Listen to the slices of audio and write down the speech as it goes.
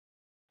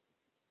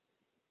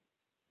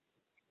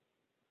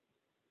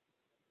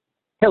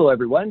Hello,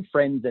 everyone,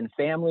 friends and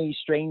family,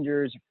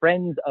 strangers,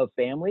 friends of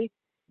family.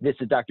 This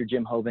is Dr.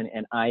 Jim Hoven,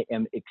 and I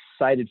am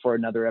excited for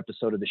another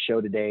episode of the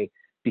show today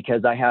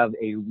because I have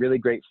a really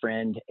great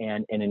friend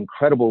and an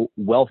incredible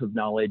wealth of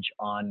knowledge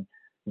on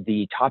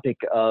the topic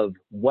of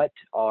what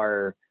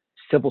our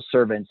civil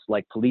servants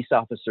like police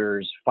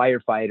officers,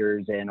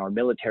 firefighters, and our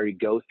military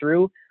go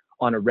through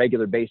on a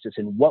regular basis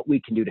and what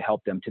we can do to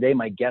help them. Today,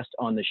 my guest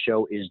on the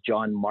show is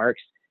John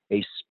Marks,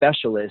 a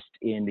specialist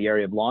in the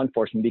area of law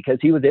enforcement because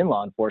he was in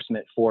law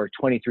enforcement for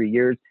 23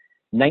 years,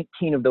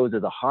 19 of those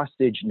as a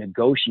hostage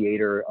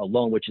negotiator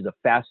alone, which is a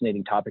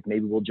fascinating topic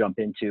maybe we'll jump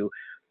into.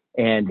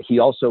 And he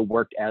also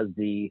worked as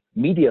the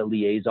media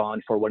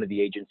liaison for one of the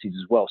agencies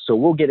as well. So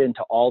we'll get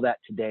into all that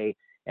today.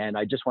 And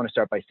I just want to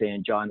start by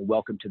saying, John,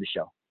 welcome to the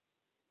show.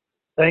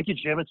 Thank you,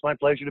 Jim. It's my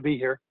pleasure to be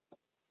here.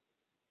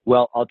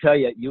 Well, I'll tell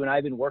you, you and I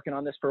have been working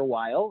on this for a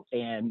while,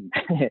 and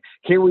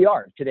here we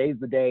are. Today's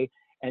the day.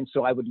 And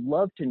so I would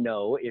love to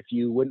know, if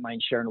you wouldn't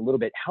mind sharing a little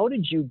bit, how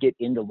did you get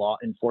into law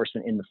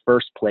enforcement in the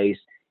first place?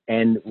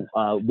 And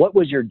what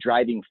was your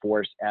driving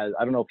force as,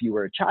 I don't know if you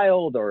were a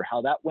child or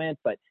how that went,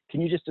 but can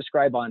you just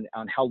describe on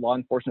how law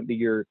enforcement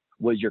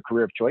was your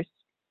career of choice?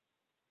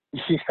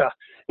 Yeah,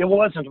 it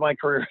wasn't my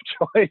career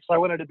of choice. I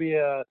wanted to be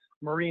a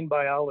marine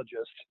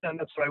biologist, and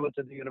that's what I went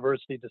to the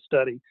university to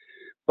study.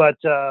 But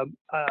the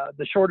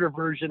shorter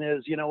version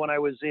is, when I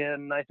was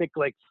in, I think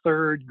like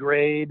third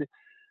grade,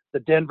 the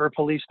Denver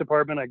Police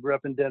Department, I grew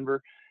up in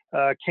Denver,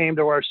 came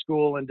to our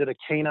school and did a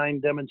canine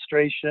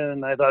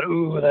demonstration. I thought,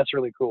 ooh, that's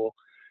really cool.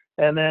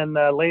 And then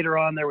later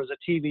on, there was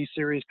a TV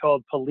series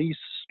called Police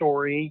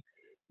Story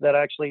that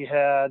actually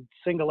had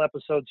single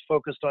episodes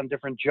focused on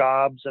different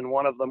jobs. And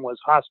one of them was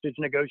hostage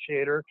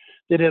negotiator.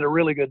 They did a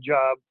really good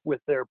job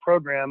with their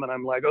program. And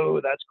I'm like,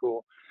 oh, that's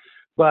cool.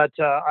 But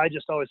I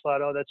just always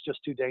thought, oh, that's just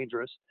too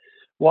dangerous.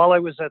 While I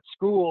was at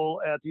school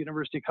at the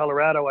University of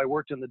Colorado, I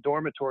worked in the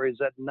dormitories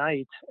at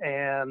night,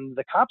 and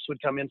the cops would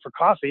come in for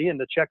coffee and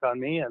to check on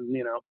me and,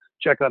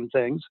 check on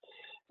things.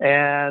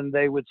 And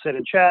they would sit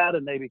and chat,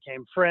 and they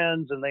became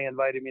friends, and they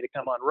invited me to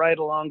come on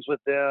ride-alongs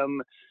with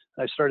them.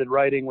 I started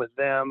riding with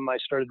them. I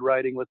started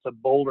riding with the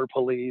Boulder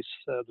Police.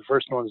 The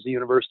first one was the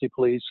University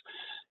Police.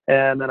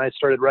 And then I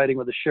started riding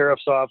with the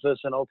sheriff's office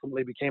and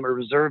ultimately became a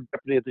reserve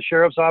deputy at the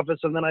sheriff's office.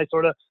 And then I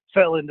sort of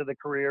fell into the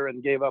career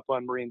and gave up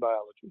on marine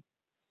biology.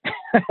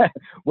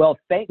 Well,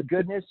 thank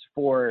goodness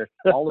for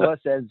all of us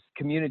as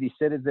community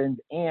citizens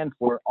and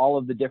for all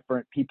of the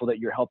different people that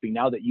you're helping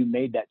now that you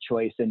made that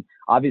choice. And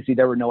obviously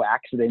there were no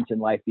accidents in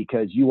life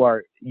because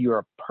you're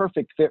a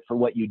perfect fit for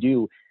what you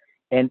do.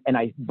 And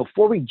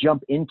before we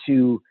jump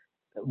into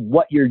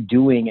what you're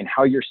doing and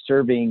how you're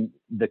serving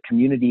the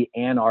community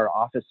and our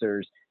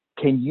officers,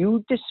 can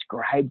you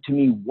describe to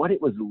me what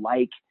it was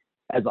like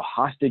as a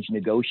hostage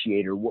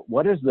negotiator?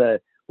 What is the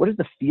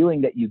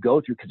feeling that you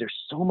go through? Because there's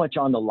so much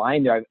on the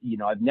line there.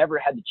 I've never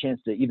had the chance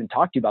to even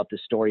talk to you about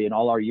this story in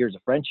all our years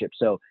of friendship.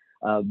 So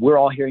we're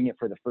all hearing it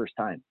for the first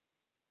time.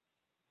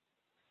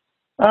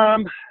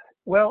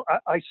 Well,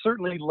 I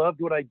certainly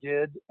loved what I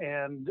did.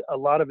 And a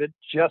lot of it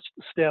just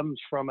stems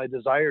from a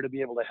desire to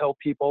be able to help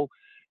people.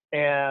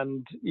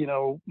 And,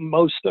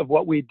 most of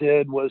what we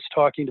did was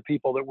talking to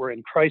people that were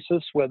in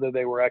crisis, whether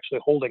they were actually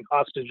holding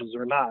hostages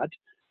or not.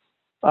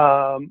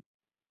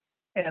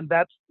 And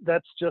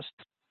that's just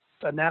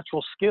a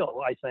natural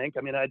skill, I think.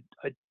 I mean, I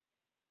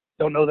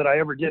don't know that I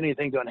ever did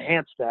anything to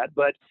enhance that,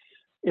 but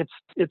it's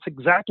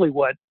exactly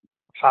what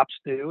cops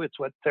do. It's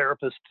what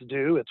therapists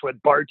do. It's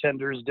what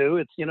bartenders do.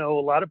 It's, a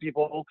lot of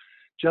people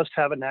just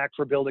have a knack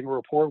for building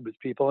rapport with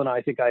people. And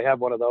I think I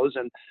have one of those.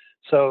 And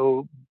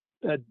so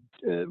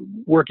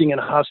working in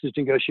hostage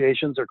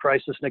negotiations or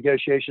crisis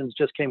negotiations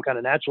just came kind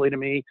of naturally to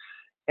me.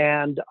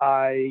 And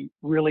I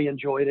really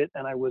enjoyed it.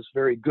 And I was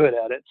very good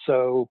at it.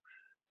 So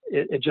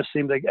it just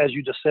seemed like, as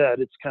you just said,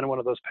 it's kind of one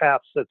of those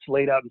paths that's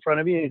laid out in front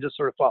of you and you just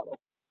sort of follow.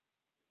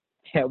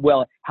 Yeah,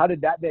 well, how did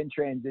that then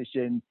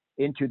transition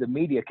into the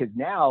media? Because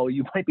now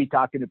you might be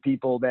talking to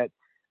people that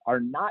are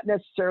not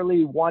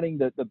necessarily wanting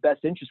the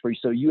best interest for you.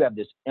 So you have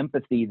this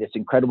empathy, this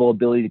incredible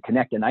ability to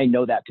connect. And I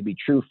know that to be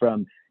true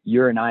from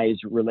your and I's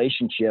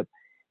relationship.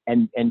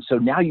 And so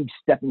now you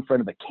step in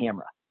front of a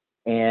camera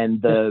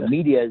and the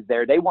media is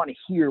there. They want to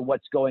hear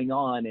what's going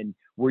on. And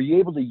were you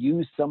able to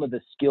use some of the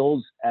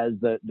skills as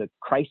the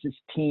crisis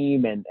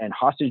team and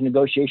hostage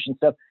negotiation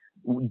stuff?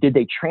 Did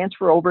they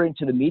transfer over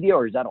into the media,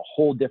 or is that a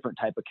whole different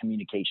type of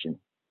communication?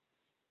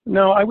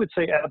 No, I would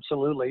say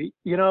absolutely.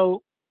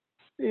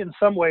 In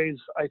some ways,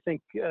 I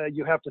think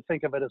you have to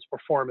think of it as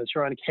performance.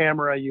 You're on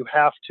camera. You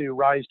have to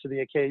rise to the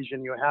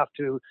occasion. You have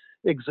to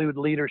exude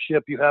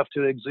leadership. You have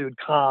to exude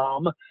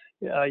calm,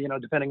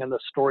 depending on the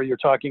story you're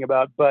talking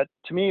about. But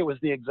to me, it was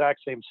the exact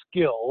same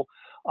skill.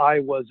 I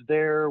was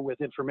there with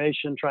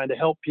information, trying to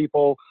help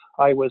people.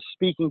 I was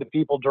speaking to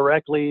people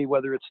directly,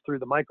 whether it's through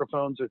the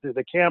microphones or through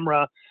the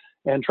camera,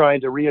 and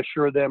trying to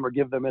reassure them or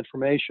give them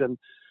information.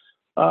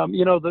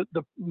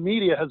 The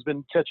media has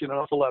been catching an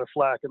awful lot of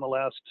flack in the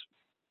last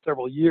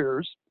several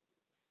years,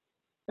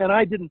 and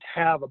I didn't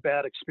have a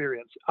bad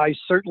experience. I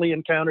certainly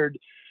encountered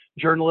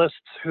journalists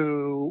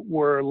who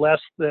were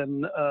less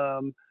than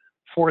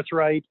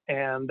forthright,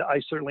 and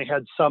I certainly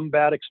had some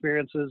bad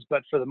experiences,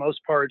 but for the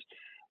most part,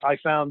 I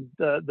found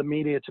the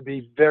media to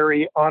be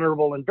very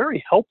honorable and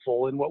very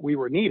helpful in what we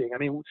were needing. I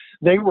mean,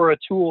 they were a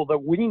tool that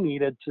we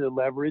needed to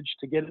leverage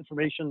to get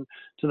information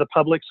to the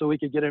public so we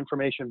could get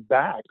information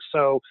back.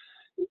 So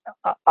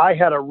I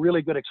had a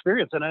really good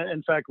experience. And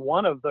in fact,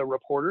 one of the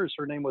reporters,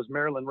 her name was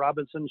Marilyn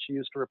Robinson. She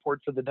used to report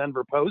for the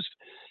Denver Post.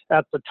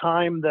 At the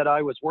time that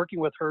I was working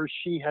with her,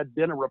 she had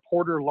been a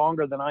reporter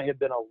longer than I had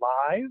been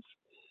alive.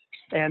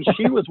 And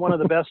she was one of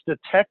the best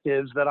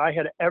detectives that I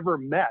had ever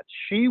met.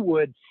 She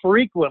would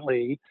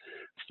frequently,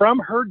 from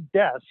her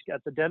desk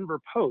at the Denver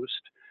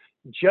Post,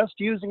 just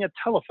using a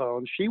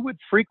telephone, she would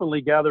frequently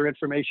gather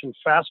information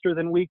faster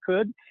than we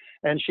could.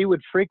 And she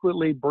would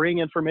frequently bring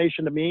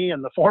information to me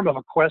in the form of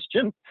a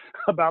question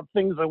about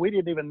things that we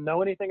didn't even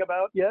know anything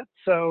about yet.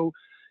 So,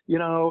 you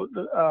know,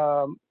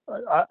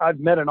 I've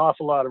met an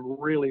awful lot of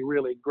really,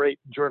 really great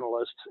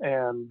journalists,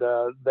 and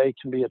they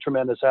can be a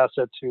tremendous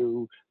asset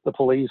to the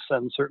police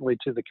and certainly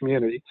to the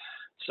community.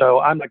 So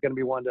I'm not going to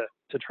be one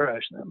to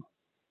trash them.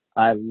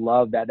 I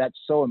love that. That's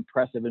so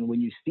impressive. And when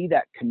you see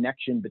that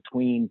connection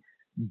between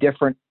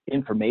different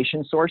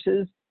information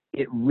sources,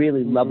 it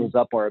really levels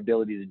up our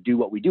ability to do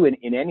what we do in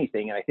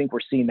anything. And I think we're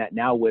seeing that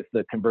now with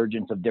the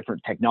convergence of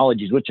different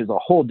technologies, which is a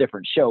whole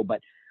different show. But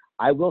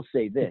I will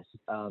say this,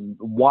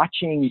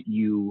 watching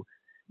you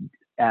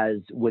as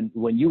when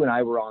you and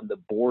I were on the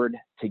board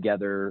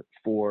together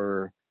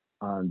for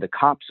the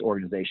COPS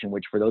organization,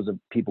 which for those of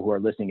people who are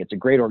listening, it's a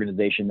great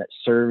organization that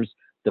serves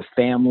the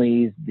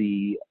families,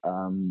 the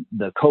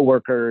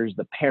coworkers,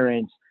 the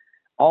parents,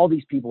 all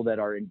these people that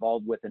are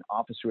involved with an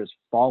officer who has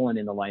fallen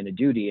in the line of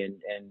duty. And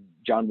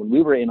John, when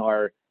we were in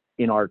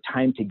our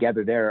time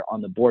together there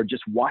on the board,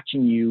 just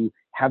watching you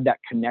have that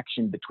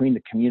connection between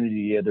the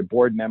community, the other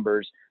board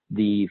members,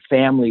 the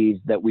families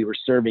that we were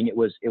serving, it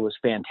was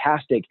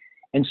fantastic.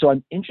 And so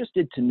I'm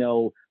interested to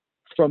know,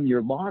 from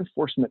your law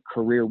enforcement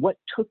career, what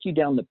took you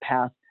down the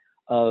path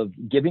of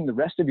giving the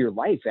rest of your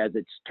life, as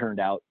it's turned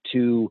out,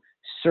 to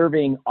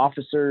serving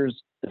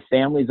officers, the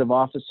families of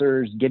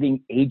officers,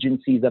 getting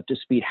agencies up to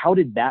speed? How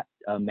did that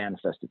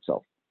manifest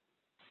itself?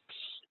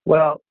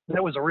 Well,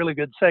 that was a really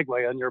good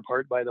segue on your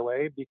part, by the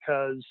way,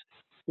 because,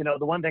 you know,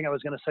 the one thing I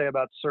was going to say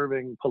about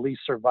serving police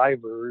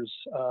survivors,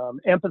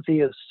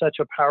 empathy is such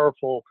a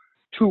powerful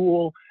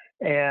tool,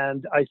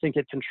 and I think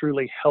it can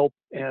truly help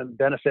and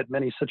benefit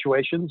many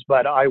situations.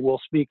 But I will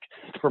speak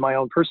for my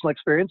own personal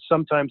experience.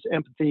 Sometimes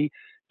empathy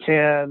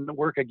can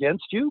work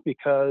against you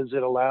because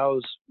it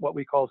allows what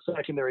we call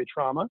secondary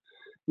trauma.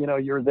 You know,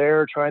 you're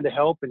there trying to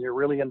help and you're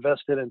really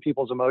invested in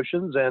people's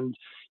emotions, and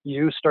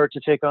you start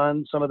to take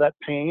on some of that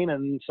pain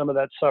and some of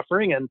that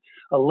suffering. And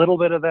a little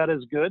bit of that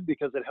is good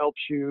because it helps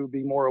you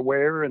be more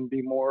aware and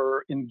be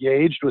more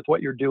engaged with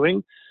what you're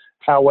doing.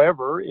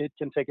 However, it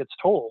can take its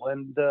toll.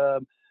 And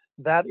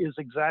that is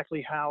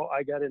exactly how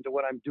I got into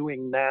what I'm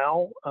doing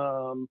now.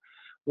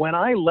 When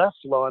I left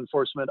law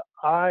enforcement,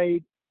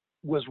 I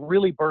was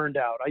really burned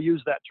out. I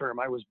use that term.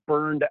 I was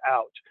burned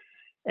out.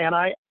 And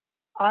I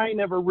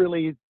never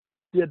really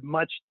did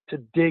much to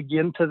dig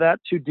into that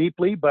too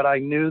deeply, but I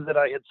knew that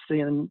I had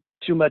seen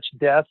too much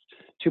death,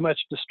 too much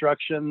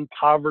destruction,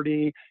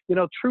 poverty, you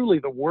know, truly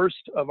the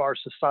worst of our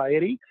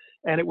society.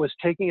 And it was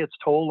taking its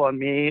toll on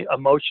me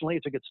emotionally.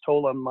 It took its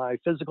toll on my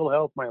physical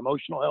health, my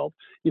emotional health,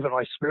 even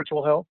my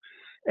spiritual health.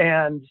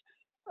 And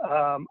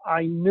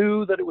I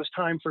knew that it was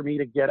time for me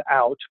to get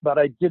out, but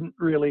I didn't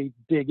really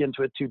dig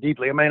into it too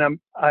deeply. I mean,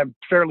 I'm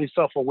fairly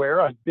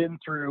self-aware. I've been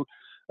through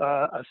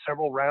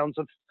several rounds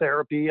of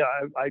therapy.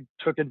 I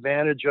took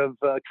advantage of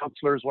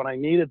counselors when I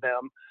needed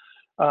them,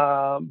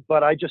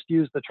 but I just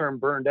used the term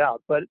burned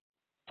out. But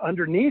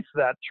underneath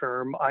that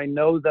term, I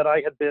know that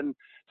I had been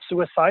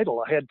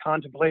suicidal. I had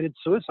contemplated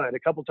suicide a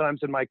couple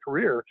times in my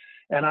career,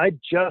 and I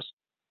just,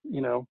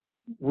 you know,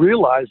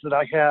 realized that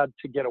I had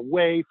to get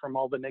away from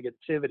all the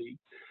negativity.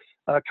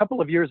 A couple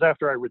of years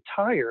after I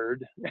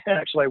retired,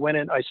 actually,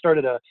 I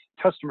started a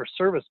customer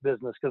service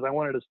business because I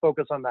wanted to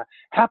focus on the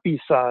happy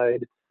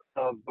side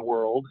of the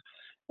world,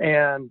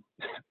 and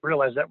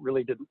realized that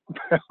really didn't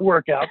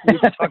work out. We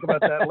can talk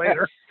about that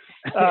later.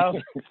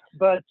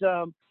 But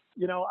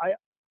you know,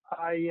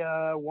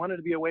 I wanted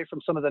to be away from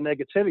some of the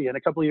negativity. And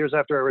a couple of years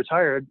after I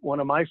retired, one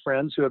of my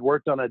friends who had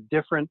worked on a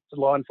different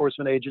law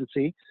enforcement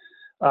agency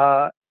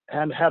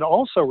and had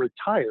also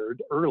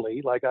retired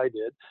early, like I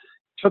did,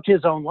 took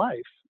his own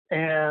life.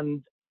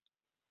 And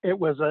it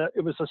was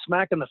a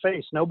smack in the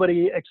face.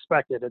 Nobody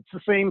expected. It's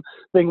the same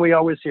thing we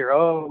always hear.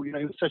 Oh, you know,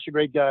 he was such a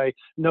great guy.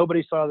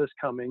 Nobody saw this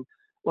coming.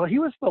 Well, he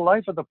was the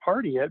life of the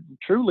party.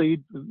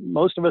 Truly,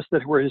 most of us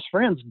that were his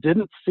friends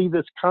didn't see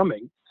this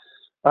coming.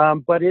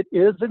 But it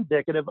is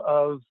indicative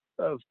of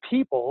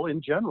people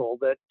in general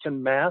that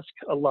can mask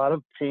a lot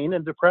of pain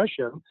and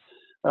depression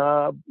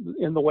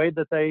in the way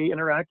that they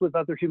interact with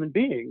other human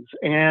beings.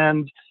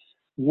 And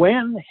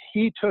when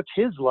he took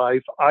his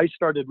life, I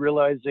started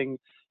realizing,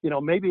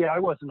 maybe I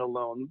wasn't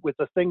alone with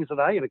the things that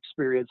I had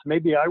experienced.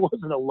 Maybe I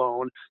wasn't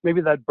alone.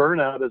 Maybe that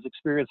burnout is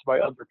experienced by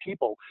other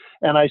people.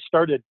 And I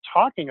started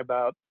talking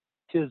about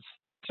his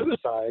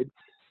suicide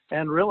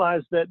and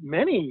realized that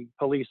many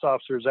police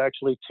officers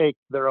actually take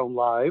their own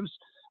lives.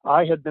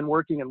 I had been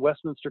working in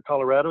Westminster,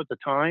 Colorado at the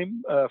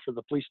time for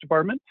the police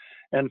department,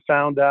 and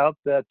found out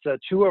that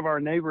two of our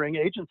neighboring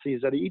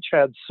agencies had each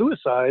had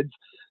suicides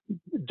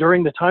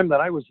during the time that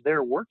I was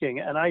there working,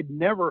 and I'd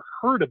never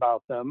heard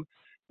about them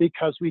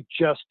because we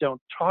just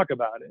don't talk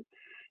about it.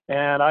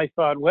 And I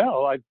thought,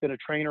 well, I've been a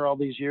trainer all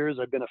these years.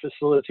 I've been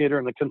a facilitator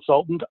and a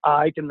consultant.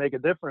 I can make a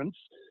difference.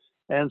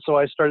 And so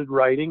I started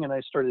writing and I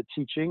started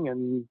teaching,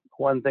 and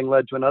one thing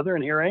led to another,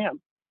 and here I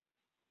am.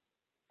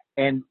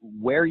 And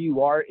where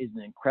you are is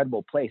an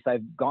incredible place.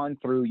 I've gone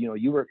through,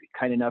 you were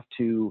kind enough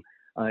to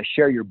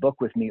share your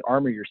book with me,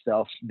 Armor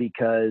Yourself,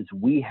 because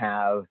we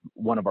have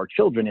one of our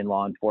children in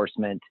law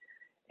enforcement,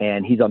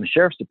 and he's on the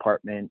sheriff's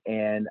department,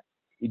 and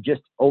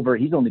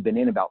he's only been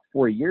in about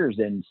 4 years,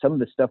 and some of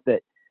the stuff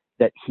that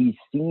he's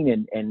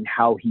seen and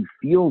how he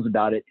feels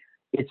about it,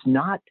 it's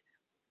not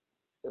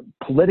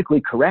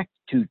politically correct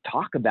to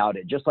talk about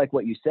it, just like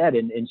what you said.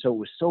 And so it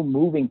was so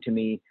moving to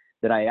me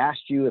that I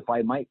asked you if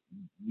I might,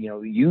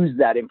 use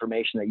that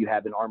information that you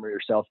have in Armor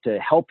Yourself to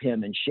help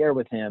him and share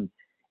with him.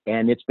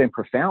 And it's been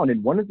profound.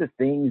 And one of the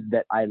things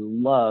that I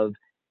love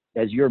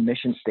as your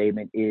mission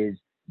statement is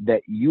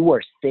that you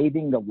are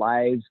saving the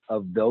lives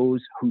of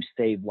those who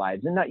save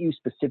lives. And not you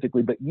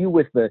specifically, but you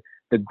with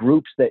the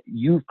groups that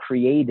you've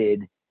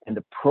created and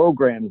the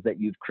programs that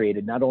you've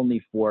created, not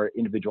only for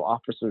individual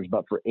officers,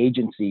 but for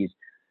agencies.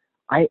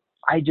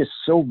 I just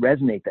so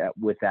resonate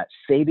with that,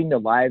 saving the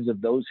lives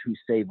of those who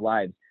save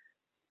lives.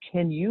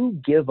 Can you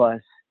give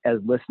us as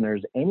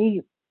listeners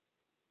any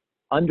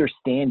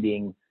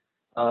understanding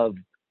of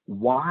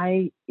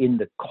why in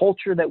the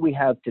culture that we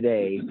have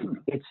today,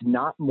 it's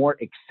not more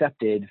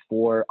accepted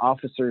for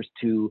officers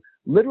to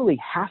literally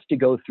have to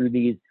go through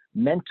these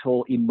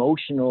mental,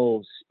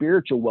 emotional,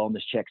 spiritual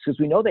wellness checks? Because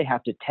we know they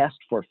have to test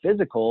for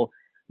physical,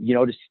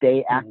 to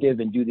stay active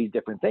and do these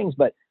different things.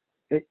 But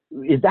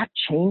is that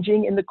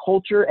changing in the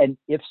culture? And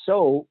if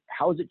so,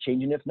 how is it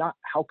changing? If not,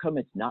 how come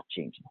it's not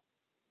changing?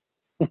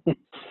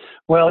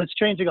 Well, it's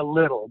changing a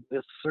little.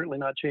 It's certainly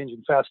not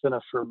changing fast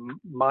enough for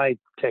my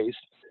taste.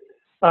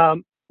 Let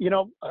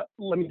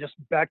me just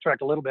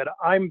backtrack a little bit.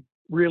 I'm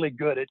really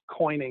good at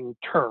coining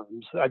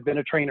terms. I've been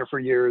a trainer for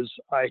years.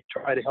 I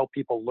try to help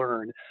people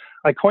learn.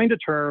 I coined a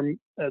term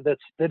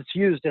that's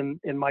used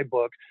in my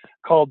book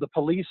called the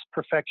police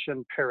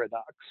perfection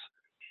paradox.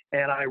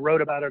 And I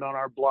wrote about it on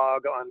our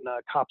blog on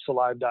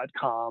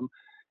copsalive.com.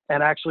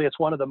 And actually, it's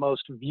one of the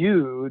most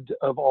viewed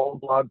of all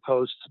blog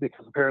posts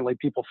because apparently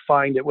people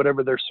find it,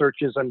 whatever their search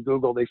is on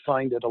Google, they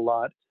find it a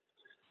lot.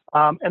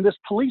 And this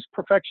police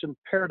perfection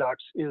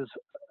paradox is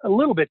a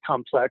little bit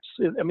complex.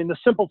 I mean, the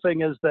simple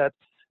thing is that,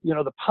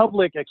 the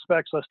public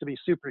expects us to be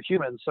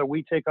superhuman. So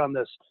we take on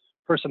this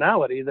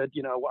personality that,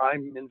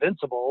 I'm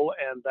invincible,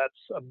 and that's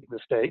a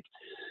mistake.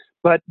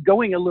 But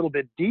going a little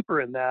bit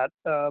deeper in that,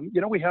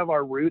 we have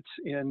our roots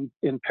in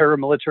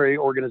paramilitary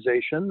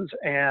organizations,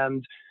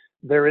 and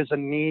there is a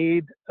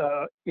need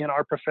in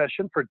our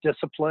profession for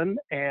discipline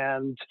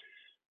and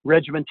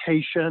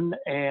regimentation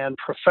and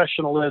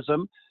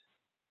professionalism.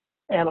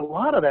 And a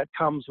lot of that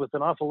comes with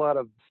an awful lot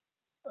of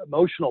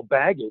emotional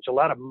baggage, a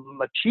lot of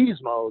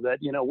machismo that,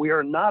 we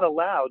are not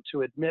allowed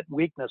to admit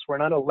weakness. We're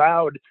not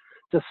allowed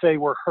to say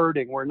we're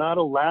hurting. We're not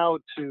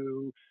allowed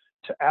to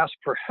ask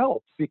for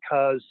help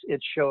because it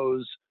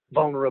shows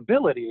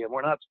vulnerability, and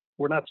we're not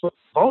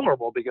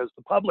vulnerable because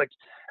the public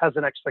has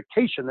an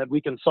expectation that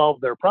we can solve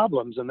their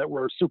problems and that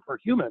we're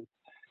superhuman.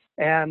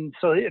 And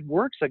so it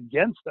works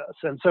against us.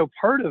 And so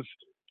part of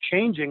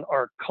changing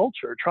our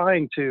culture,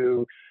 trying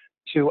to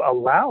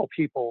allow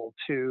people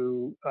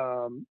to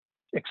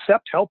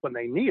accept help when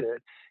they need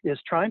it, is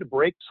trying to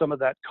break some of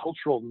that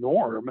cultural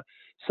norm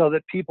so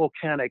that people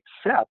can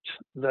accept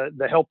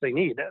the help they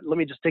need. Let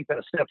me just take that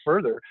a step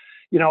further.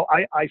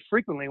 I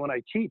frequently, when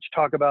I teach,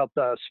 talk about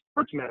the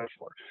sports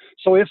metaphor.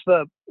 So if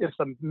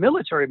the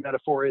military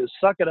metaphor is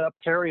suck it up,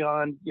 carry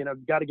on,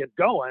 got to get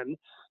going,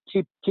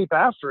 keep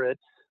after it,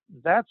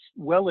 that's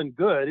well and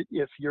good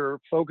if you're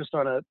focused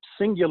on a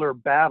singular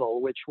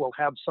battle, which will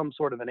have some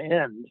sort of an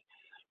end.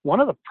 One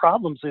of the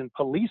problems in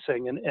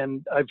policing,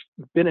 and I've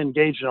been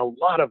engaged in a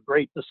lot of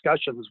great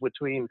discussions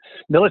between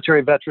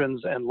military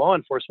veterans and law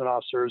enforcement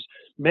officers,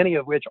 many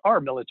of which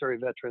are military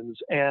veterans,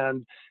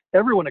 and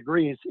everyone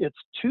agrees it's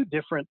two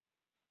different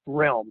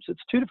realms.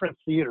 It's two different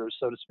theaters,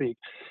 so to speak.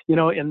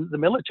 In the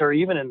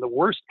military, even in the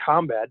worst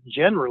combat,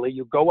 generally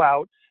you go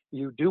out,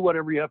 you do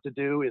whatever you have to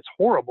do, it's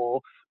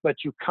horrible, but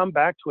you come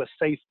back to a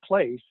safe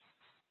place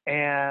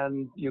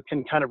and you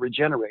can kind of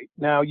regenerate.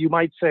 Now, you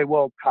might say,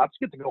 well, cops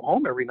get to go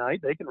home every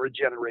night. They can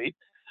regenerate.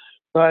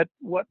 But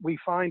what we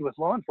find with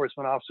law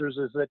enforcement officers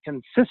is that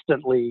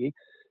consistently,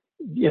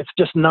 it's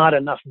just not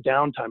enough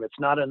downtime. It's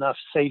not enough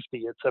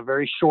safety. It's a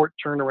very short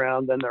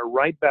turnaround. Then they're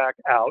right back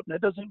out. And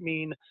it doesn't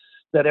mean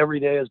that every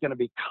day is going to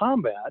be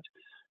combat,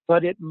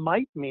 but it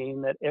might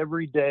mean that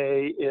every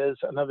day is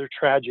another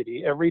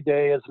tragedy. Every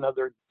day is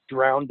another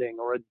drowning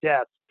or a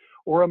death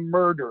or a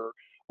murder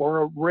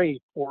or a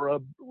rape or a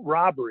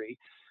robbery.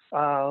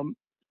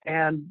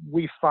 And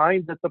we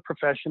find that the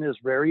profession is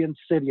very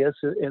insidious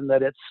in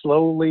that it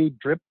slowly,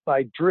 drip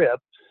by drip,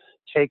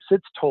 takes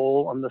its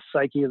toll on the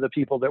psyche of the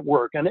people that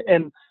work.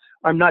 And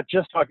I'm not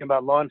just talking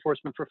about law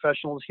enforcement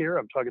professionals here.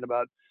 I'm talking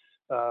about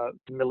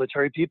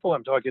military people.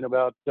 I'm talking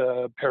about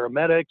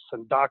paramedics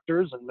and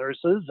doctors and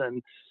nurses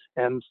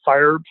and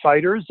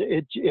firefighters.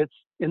 It's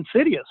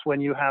insidious when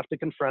you have to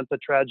confront the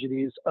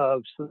tragedies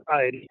of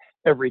society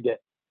every day.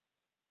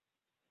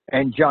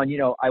 And John,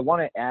 I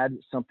want to add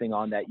something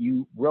on that.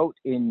 You wrote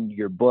in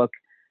your book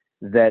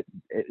that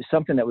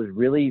something that was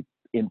really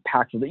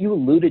impactful that you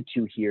alluded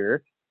to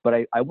here, but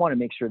I want to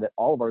make sure that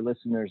all of our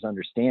listeners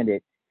understand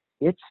it.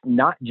 It's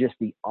not just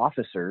the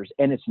officers,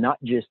 and it's not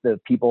just the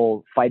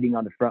people fighting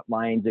on the front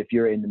lines if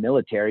you're in the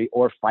military,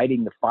 or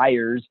fighting the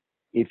fires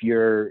if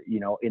you're,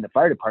 in the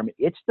fire department.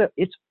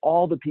 It's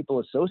all the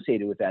people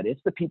associated with that.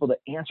 It's the people that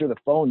answer the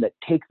phone, that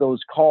take those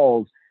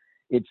calls.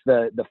 It's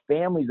the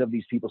families of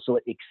these people. So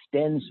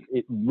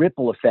it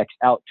ripple effects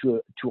out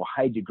to a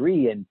high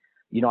degree. And,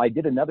 I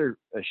did another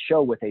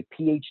show with a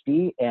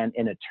PhD and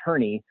an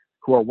attorney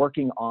who are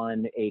working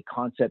on a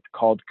concept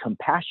called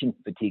compassion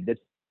fatigue that's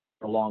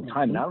for a long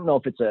time. And I don't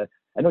know if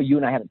I know you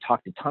and I haven't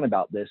talked a ton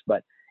about this,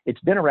 but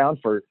it's been around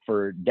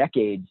for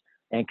decades.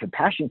 And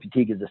compassion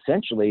fatigue is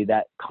essentially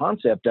that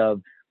concept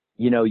of,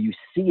 you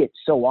see it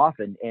so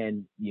often.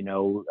 And,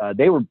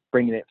 they were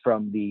bringing it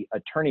from the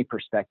attorney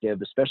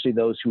perspective, especially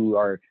those who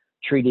are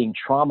treating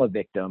trauma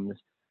victims,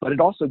 but it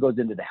also goes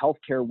into the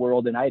healthcare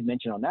world. And I had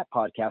mentioned on that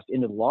podcast,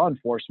 into the law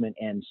enforcement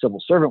and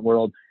civil servant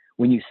world.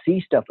 When you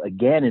see stuff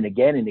again and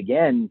again and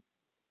again,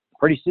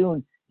 pretty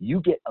soon you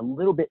get a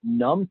little bit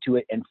numb to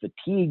it and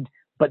fatigued,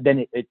 but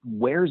then it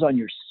wears on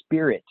your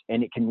spirit,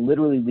 and it can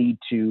literally lead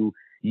to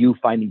you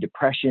finding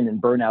depression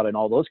and burnout and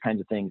all those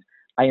kinds of things.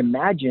 I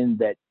imagine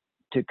that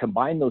to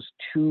combine those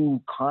two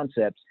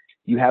concepts,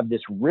 you have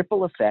this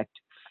ripple effect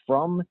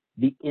from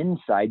the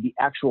inside, the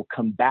actual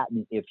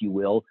combatant, if you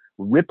will,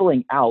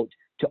 rippling out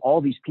to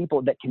all these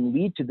people that can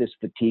lead to this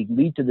fatigue,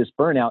 lead to this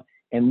burnout,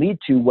 and lead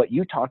to what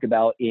you talk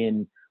about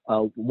in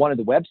one of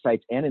the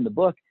websites and in the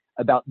book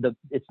about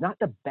it's not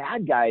the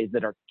bad guys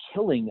that are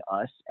killing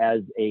us as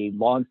a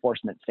law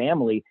enforcement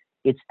family.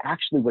 It's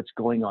actually what's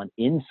going on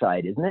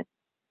inside, isn't it?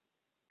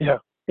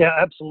 Yeah,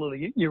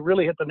 absolutely. You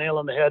really hit the nail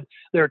on the head.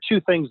 There are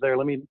two things there.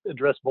 Let me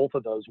address both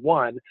of those.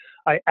 One,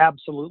 I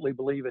absolutely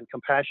believe in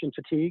compassion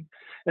fatigue.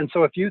 And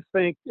so if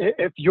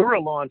you're a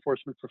law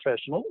enforcement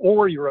professional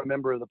or you're a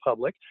member of the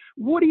public,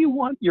 what do you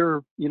want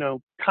your,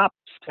 cops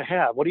to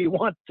have? What do you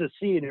want to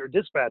see in your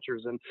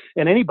dispatchers and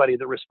anybody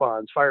that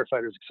responds,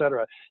 firefighters, et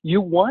cetera?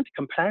 You want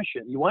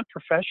compassion, you want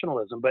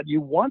professionalism, but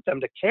you want them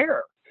to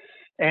care.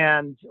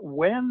 And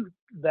when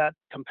that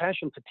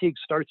compassion fatigue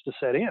starts to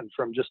set in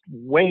from just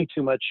way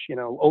too much,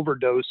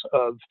 overdose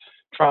of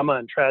trauma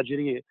and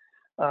tragedy,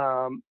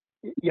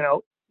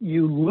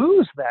 you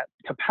lose that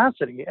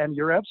capacity. And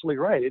you're absolutely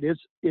right. It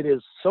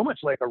is so much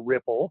like a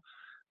ripple,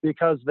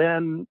 because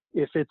then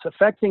if it's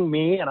affecting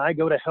me and I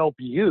go to help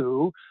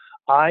you,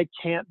 I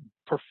can't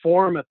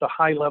perform at the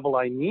high level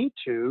I need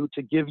to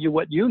give you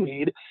what you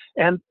need.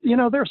 And,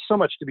 there's so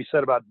much to be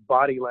said about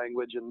body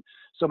language and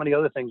so many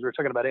other things. We're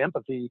talking about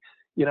empathy.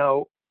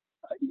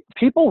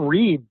 People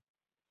read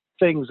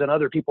things in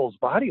other people's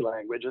body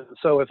language. And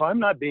so if I'm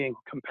not being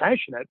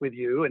compassionate with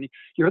you and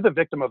you're the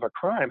victim of a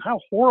crime, how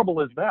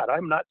horrible is that?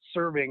 I'm not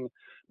serving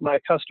my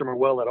customer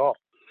well at all.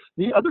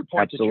 The other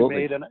point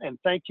Absolutely. that you made, and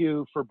thank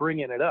you for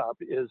bringing it up,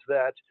 is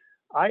that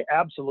I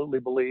absolutely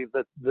believe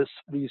that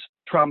these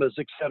traumas,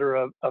 et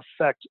cetera,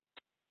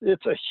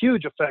 it's a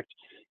huge effect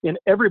in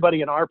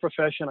everybody in our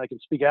profession. I can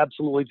speak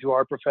absolutely to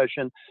our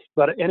profession,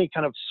 but any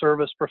kind of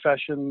service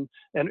profession,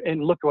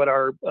 and look at what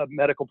our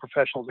medical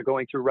professionals are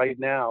going through right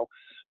now.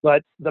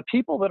 But the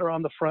people that are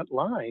on the front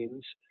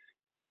lines,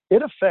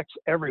 it affects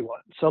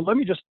everyone. So let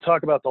me just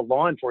talk about the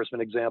law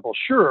enforcement example.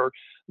 Sure,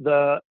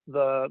 the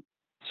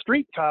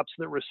street cops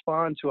that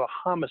respond to a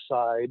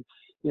homicide,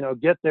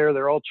 get there,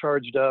 they're all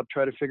charged up,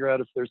 try to figure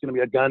out if there's going to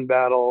be a gun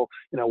battle,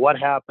 what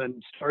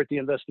happened, start the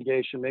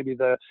investigation. Maybe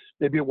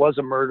it was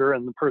a murder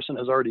and the person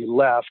has already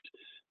left,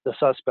 the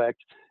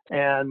suspect.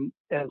 And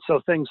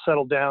so things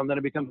settle down, then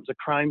it becomes a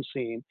crime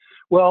scene.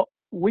 Well,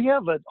 we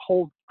have a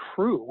whole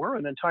crew. We're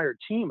an entire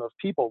team of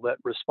people that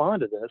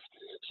respond to this.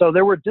 So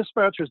there were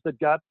dispatchers that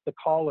got the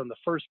call in the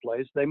first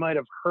place. They might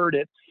have heard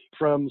it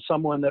from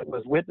someone that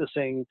was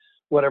witnessing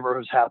whatever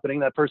was happening.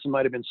 That person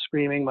might have been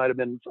screaming, might have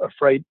been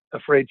afraid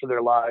for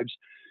their lives.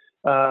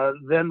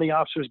 Then the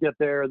officers get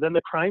there. Then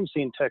the crime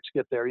scene techs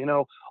get there.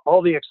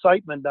 All the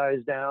excitement dies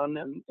down,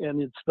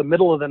 and it's the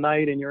middle of the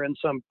night, and you're in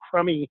some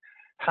crummy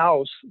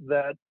house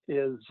that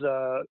is,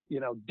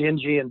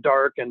 dingy and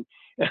dark and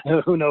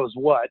who knows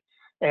what.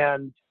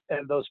 And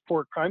those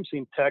poor crime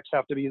scene techs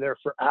have to be there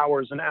for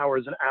hours and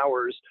hours and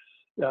hours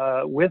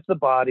with the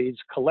bodies,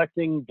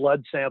 collecting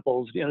blood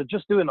samples,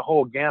 just doing the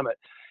whole gamut.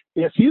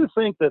 If you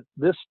think that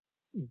this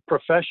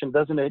profession,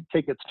 doesn't it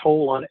take its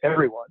toll on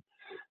everyone?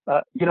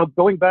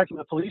 Going back to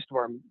the police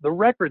department, the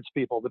records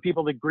people, the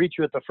people that greet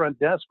you at the front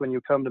desk when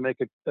you come to make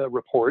a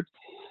report,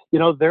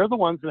 they're the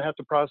ones that have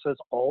to process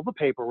all the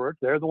paperwork.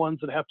 They're the ones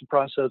that have to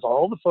process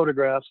all the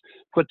photographs,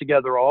 put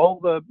together all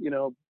the,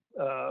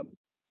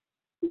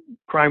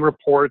 crime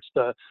reports,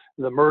 the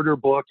murder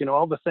book,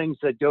 all the things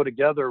that go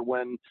together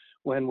when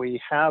we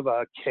have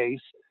a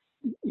case.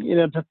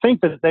 To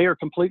think that they are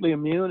completely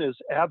immune is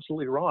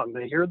absolutely wrong.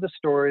 They hear the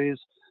stories,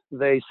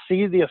 they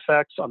see the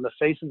effects on the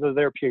faces of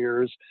their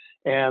peers,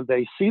 and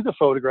they see the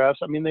photographs.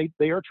 I mean,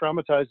 they are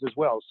traumatized as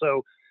well.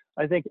 So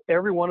I think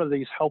every one of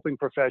these helping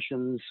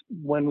professions,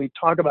 when we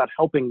talk about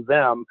helping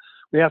them,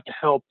 we have to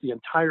help the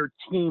entire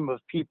team of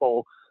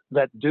people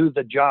that do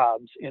the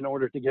jobs in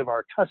order to give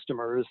our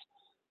customers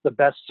the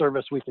best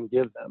service we can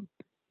give them.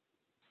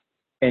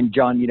 And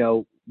John,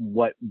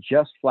 what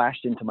just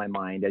flashed into my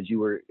mind as you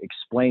were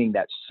explaining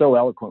that so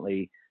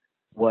eloquently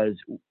was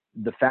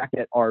the fact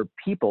that our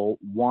people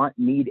want,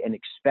 need, and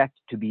expect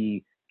to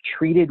be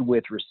treated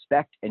with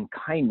respect and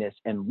kindness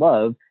and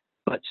love.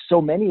 But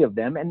so many of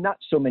them, and not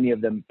so many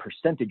of them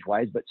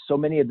percentage-wise, but so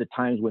many of the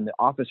times when the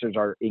officers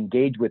are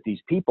engaged with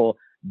these people,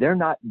 they're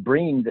not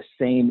bringing the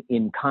same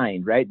in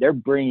kind, right? They're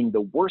bringing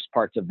the worst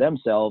parts of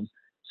themselves.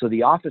 So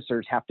the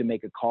officers have to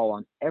make a call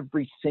on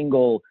every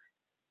single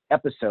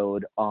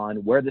episode on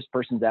where this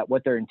person's at,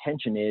 what their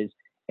intention is.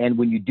 And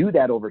when you do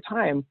that over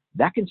time,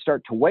 that can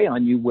start to weigh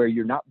on you where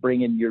you're not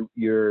bringing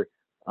your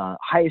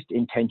highest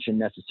intention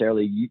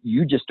necessarily.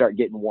 You just start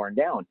getting worn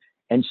down.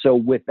 And so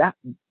with that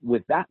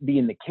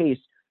being the case,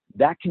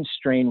 that can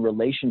strain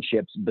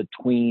relationships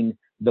between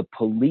the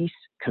police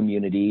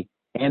community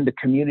and the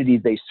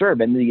communities they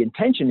serve. And the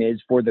intention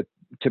is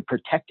to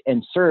protect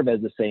and serve,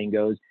 as the saying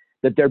goes,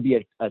 that there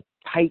be a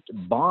tight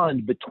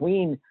bond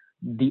between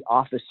the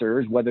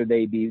officers, whether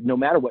they be, no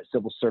matter what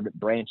civil servant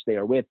branch they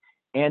are with,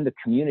 and the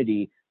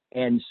community.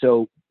 And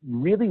so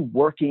really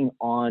working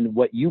on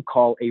what you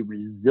call a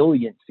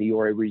resiliency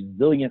or a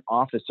resilient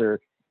officer,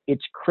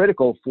 it's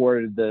critical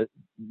for the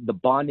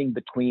bonding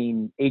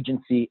between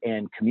agency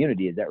and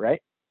community. Is that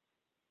right?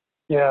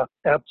 Yeah,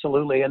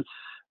 absolutely. And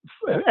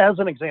as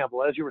an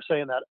example, as you were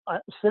saying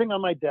that, sitting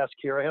on my desk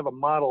here, I have a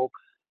model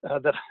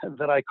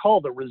that I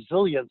call the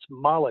resilience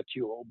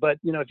molecule. But,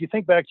 if you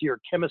think back to your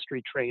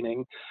chemistry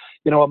training,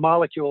 a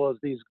molecule is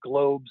these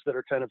globes that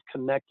are kind of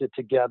connected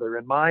together.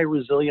 And my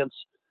resilience,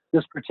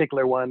 this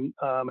particular one,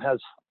 has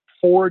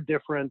 4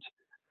 different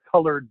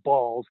colored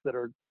balls that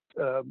are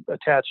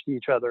attached to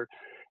each other.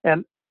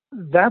 And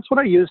that's what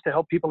I use to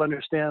help people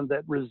understand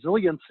that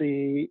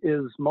resiliency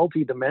is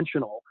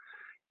multidimensional.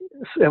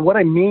 And what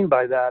I mean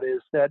by that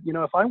is that,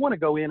 if I want to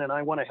go in and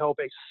I want to help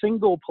a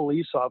single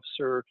police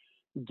officer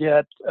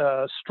get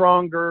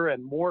stronger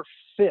and more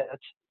fit,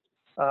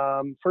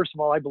 first of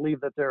all, I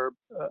believe that there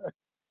are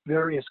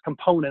various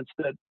components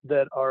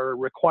that are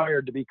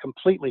required to be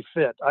completely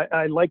fit.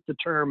 I like the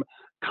term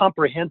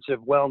comprehensive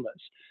wellness,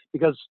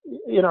 because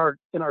in our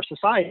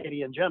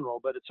society in general,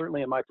 but it's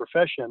certainly in my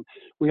profession,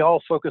 we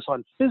all focus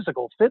on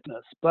physical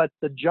fitness, but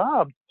the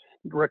job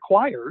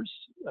requires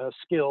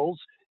skills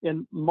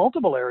in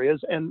multiple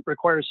areas and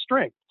requires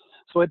strength.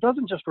 So it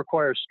doesn't just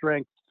require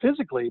strength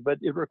physically, but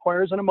it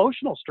requires an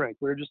emotional strength.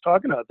 We were just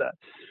talking about that.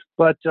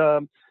 But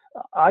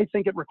I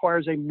think it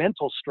requires a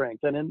mental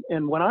strength.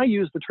 And when I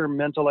use the term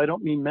mental, I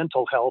don't mean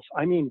mental health.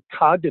 I mean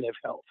cognitive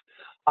health.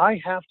 I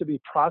have to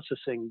be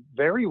processing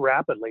very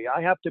rapidly.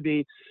 I have to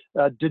be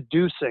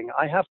deducing.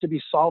 I have to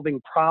be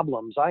solving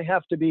problems. I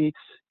have to be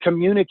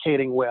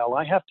communicating well.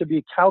 I have to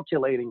be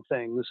calculating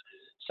things.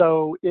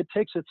 So it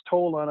takes its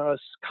toll on us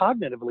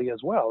cognitively as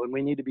well, and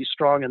we need to be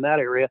strong in that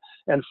area.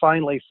 And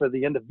finally, for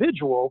the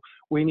individual,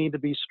 we need to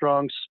be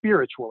strong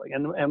spiritually.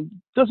 And it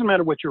doesn't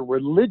matter what your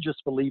religious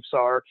beliefs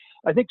are.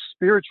 I think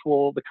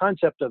the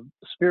concept of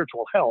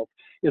spiritual health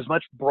is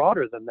much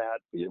broader than that.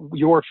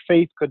 Your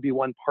faith could be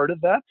one part of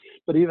that,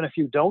 but even if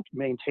you don't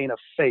maintain a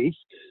faith,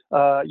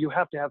 you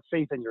have to have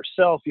faith in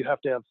yourself. You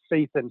have to have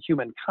faith in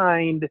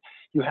humankind.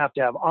 You have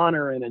to have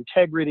honor and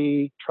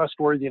integrity,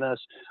 trustworthiness.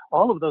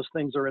 All of those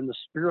things are in the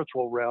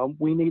spiritual realm.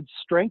 We need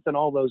strength in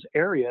all those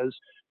areas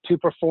to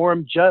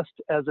perform just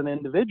as an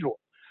individual.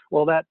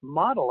 Well, that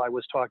model I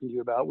was talking to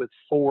you about with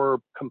 4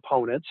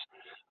 components,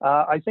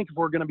 I think if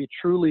we're going to be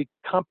truly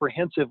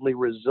comprehensively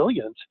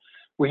resilient,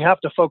 we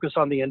have to focus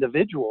on the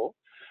individual.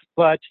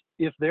 But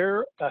if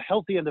they're a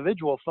healthy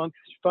individual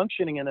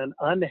functioning in an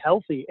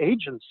unhealthy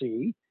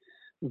agency,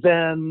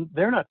 then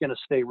they're not going to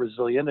stay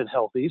resilient and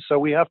healthy. So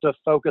we have to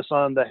focus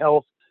on the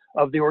health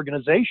of the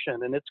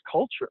organization and its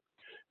culture.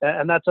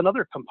 And that's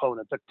another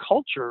component. The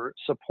culture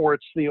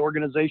supports the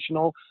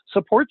organizational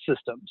support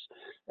systems.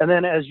 And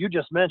then, as you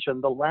just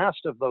mentioned, the last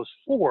of those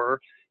 4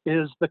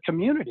 is the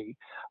community.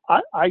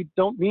 I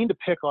don't mean to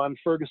pick on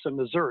Ferguson,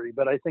 Missouri,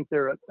 but I think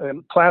they're a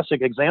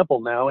classic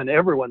example now in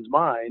everyone's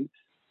mind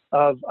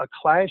of a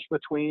clash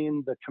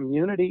between the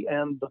community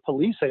and the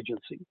police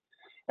agency.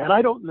 And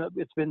I don't know,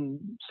 it's been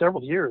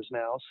several years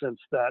now since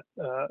that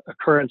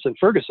occurrence in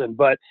Ferguson,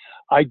 but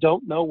I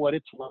don't know what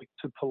it's like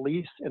to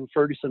police in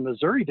Ferguson,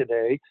 Missouri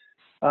today,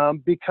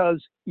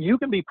 because you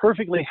can be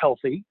perfectly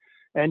healthy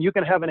and you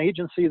can have an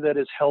agency that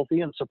is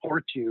healthy and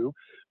supports you.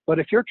 But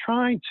if you're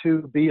trying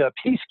to be a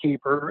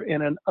peacekeeper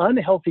in an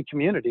unhealthy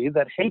community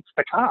that hates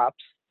the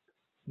cops,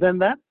 then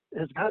that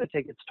has got to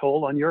take its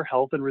toll on your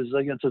health and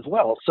resilience as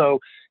well. So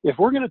if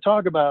we're going to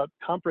talk about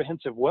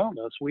comprehensive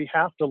wellness, we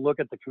have to look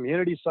at the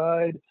community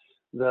side,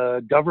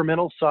 the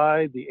governmental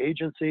side, the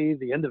agency,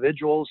 the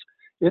individuals.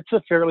 It's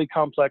a fairly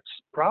complex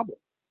problem.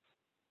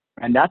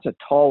 And that's a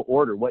tall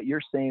order. What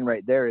you're saying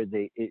right there is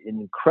an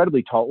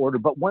incredibly tall order,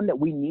 but one that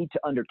we need to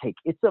undertake.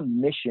 It's a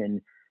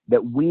mission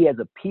that we as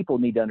a people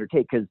need to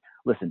undertake. Because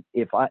listen,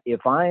 if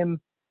I'm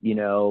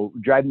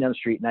driving down the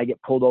street and I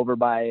get pulled over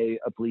by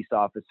a police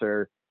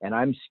officer and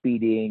I'm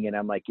speeding and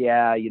I'm like,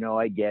 yeah,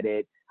 I get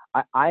it.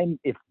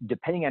 If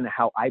depending on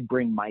how I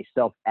bring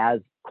myself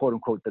as quote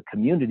unquote the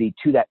community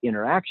to that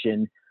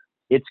interaction,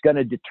 it's going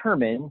to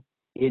determine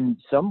in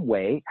some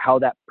way how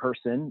that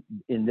person,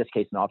 in this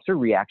case an officer,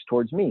 reacts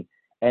towards me.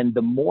 And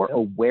the more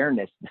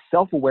awareness, the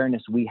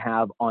self-awareness we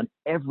have on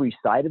every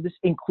side of this,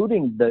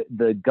 including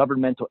the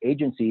governmental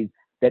agencies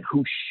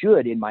who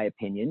should, in my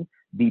opinion,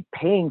 be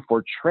paying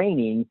for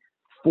training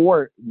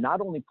for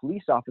not only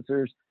police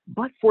officers,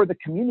 but for the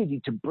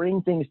community to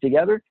bring things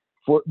together.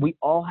 We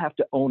all have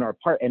to own our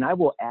part. And I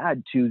will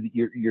add to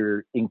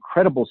your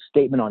incredible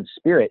statement on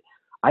spirit.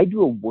 I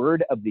do a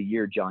word of the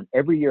year, John.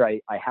 Every year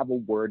I have a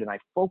word and I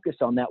focus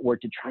on that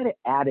word to try to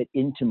add it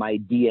into my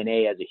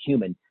DNA as a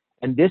human.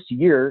 And this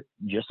year,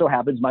 just so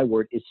happens my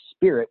word is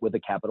spirit with a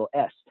capital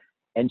S.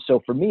 And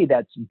so for me,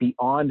 that's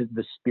beyond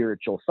the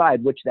spiritual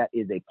side, which that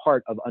is a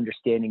part of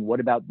understanding what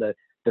about the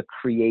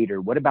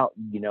creator, what about,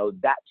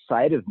 that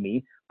side of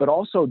me, but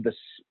also the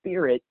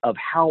spirit of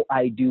how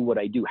I do what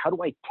I do. How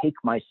do I take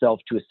myself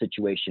to a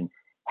situation?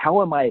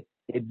 How am I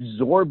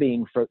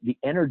absorbing the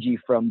energy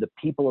from the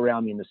people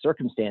around me and the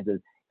circumstances?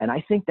 And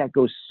I think that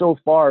goes so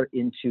far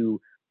into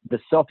the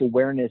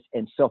self-awareness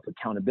and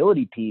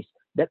self-accountability piece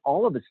that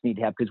all of us need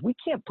to have, because we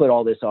can't put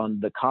all this on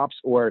the cops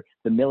or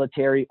the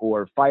military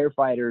or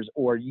firefighters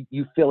or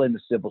you fill in the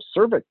civil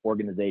servant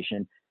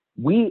organization.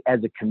 We as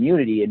a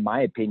community, in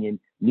my opinion,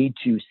 need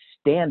to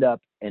stand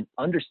up and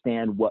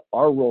understand what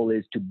our role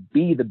is to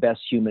be the best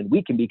human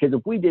we can be. Because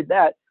if we did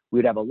that,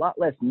 we'd have a lot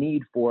less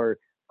need for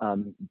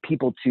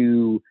people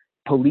to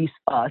police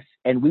us,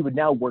 and we would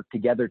now work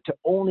together to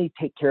only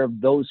take care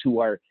of those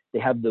who they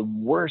have the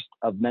worst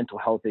of mental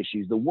health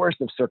issues, the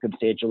worst of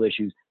circumstantial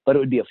issues, but it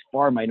would be a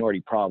far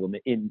minority problem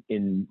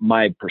in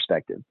my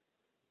perspective.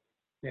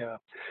 Yeah,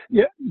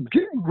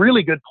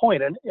 really good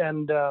point.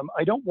 And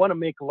I don't want to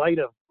make light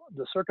of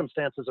the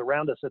circumstances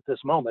around us at this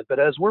moment, but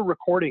as we're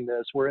recording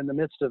this, we're in the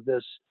midst of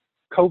this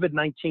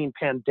COVID-19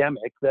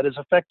 pandemic that is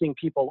affecting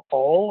people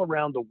all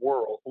around the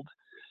world.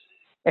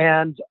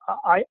 And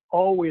I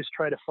always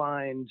try to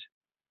find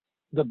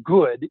the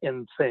good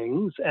in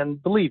things.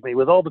 And believe me,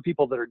 with all the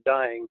people that are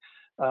dying,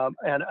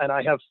 and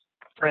I have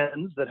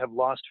friends that have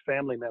lost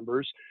family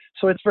members,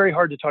 so it's very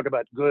hard to talk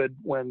about good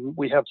when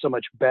we have so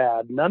much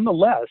bad.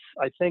 Nonetheless,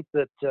 I think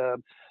that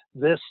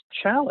this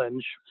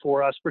challenge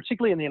for us,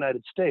 particularly in the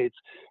United States,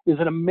 is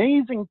an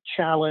amazing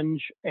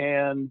challenge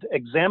and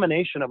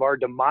examination of our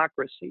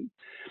democracy.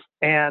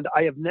 And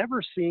I have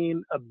never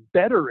seen a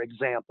better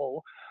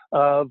example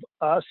of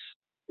us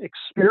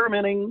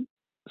experimenting,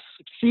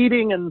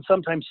 succeeding, and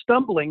sometimes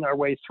stumbling our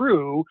way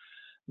through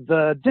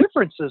the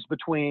differences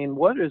between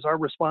what is our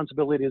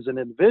responsibility as an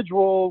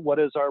individual, what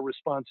is our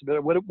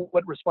responsibility,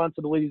 what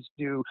responsibilities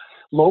do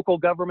local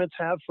governments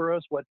have for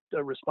us, what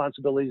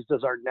responsibilities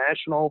does our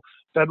national,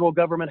 federal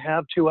government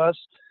have to us.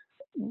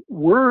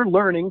 We're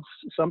learning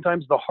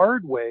sometimes the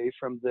hard way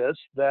from this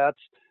that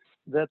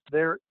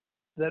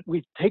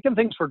we've taken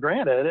things for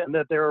granted, and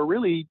that there are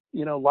really,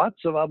 lots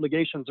of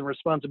obligations and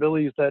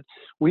responsibilities that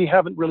we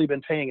haven't really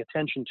been paying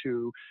attention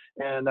to.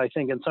 And I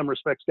think in some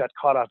respects got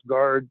caught off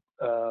guard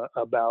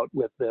about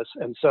with this.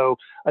 And so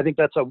I think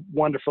that's a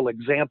wonderful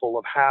example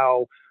of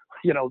how,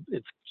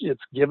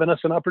 it's given us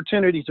an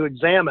opportunity to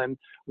examine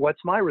what's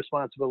my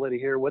responsibility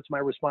here, what's my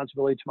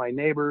responsibility to my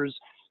neighbors,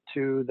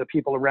 to the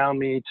people around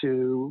me,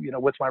 to,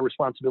 what's my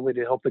responsibility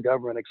to help the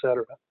government, et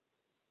cetera.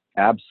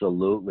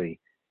 Absolutely.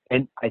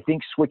 And I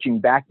think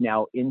switching back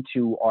now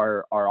into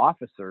our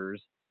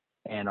officers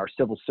and our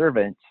civil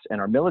servants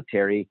and our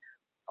military,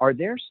 are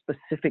there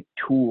specific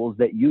tools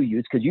that you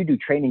use? Because you do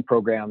training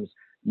programs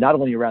not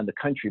only around the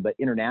country, but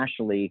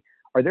internationally.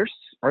 Are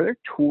there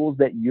tools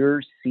that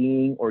you're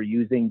seeing or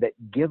using that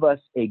give us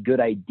a good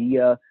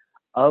idea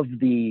of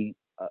the,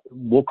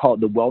 we'll call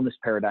it the wellness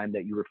paradigm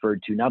that you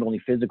referred to, not only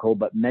physical,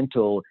 but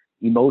mental,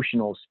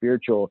 emotional,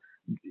 spiritual?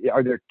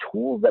 Are there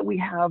tools that we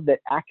have that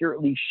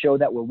accurately show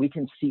that, where we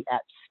can see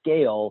at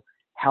scale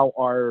how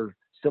our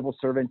civil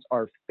servants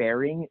are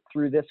faring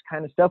through this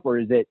kind of stuff? Or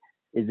is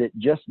it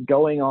just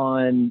going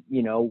on,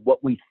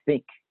 what we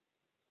think?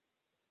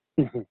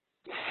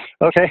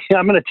 Okay,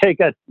 I'm going to take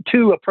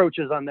two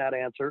approaches on that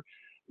answer.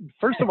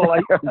 first of all,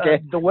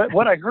 Okay.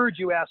 what I heard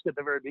you ask at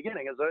the very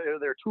beginning is, are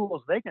there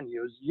tools they can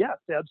use? Yes,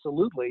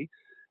 absolutely.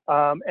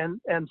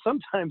 And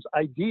sometimes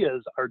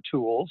ideas are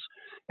tools,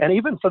 and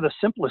even for the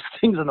simplest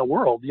things in the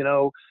world,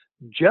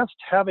 just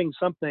having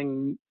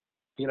something,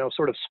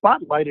 sort of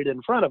spotlighted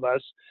in front of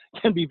us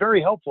can be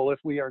very helpful if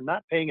we are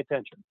not paying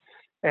attention.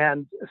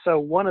 And so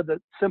one of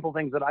the simple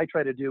things that I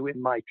try to do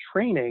in my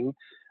training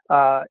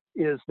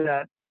is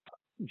that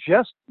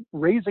just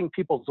raising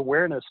people's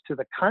awareness to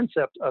the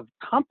concept of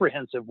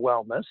comprehensive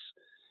wellness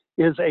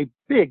is a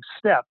big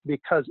step,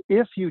 because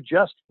if you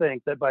just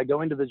think that by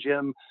going to the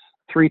gym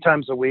 3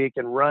 times a week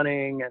and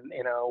running and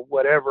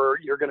whatever,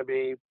 you're going to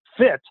be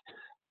fit,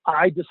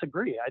 I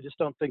disagree. I just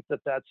don't think that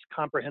that's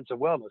comprehensive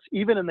wellness.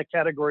 Even in the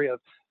category of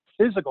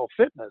physical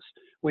fitness,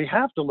 we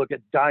have to look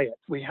at diet.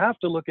 We have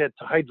to look at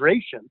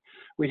hydration.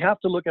 We have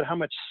to look at how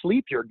much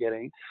sleep you're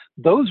getting.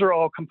 Those are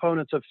all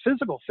components of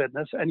physical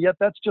fitness, and yet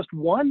that's just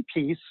one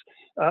piece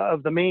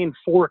of the main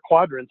 4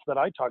 quadrants that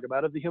I talk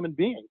about of the human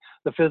being: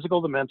 the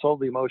physical, the mental,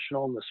 the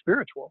emotional, and the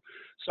spiritual.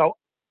 So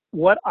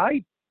what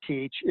I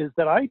teach is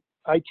that I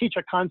teach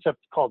a concept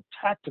called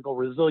tactical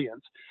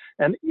resilience.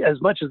 And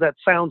as much as that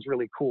sounds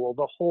really cool,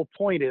 the whole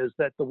point is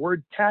that the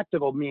word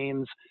tactical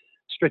means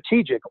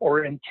strategic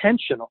or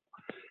intentional.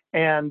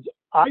 And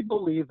I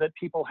believe that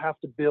people have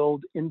to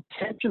build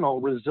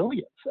intentional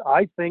resilience.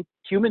 I think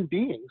human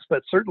beings,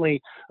 but certainly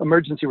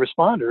emergency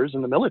responders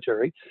in the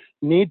military,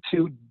 need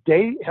to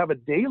have a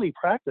daily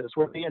practice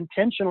where they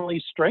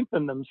intentionally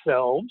strengthen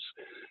themselves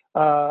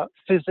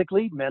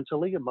physically,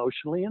 mentally,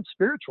 emotionally, and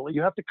spiritually.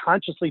 You have to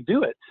consciously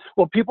do it.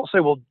 Well, people say,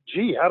 well,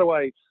 gee, how do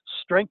I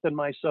strengthen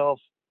myself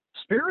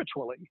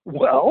spiritually?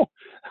 Well,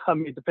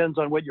 it depends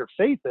on what your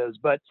faith is.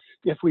 But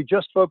if we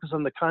just focus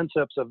on the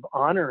concepts of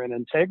honor and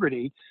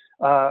integrity,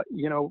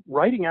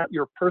 writing out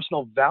your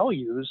personal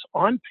values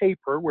on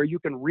paper where you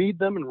can read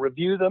them and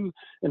review them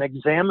and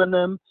examine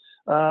them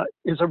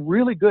is a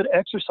really good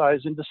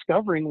exercise in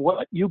discovering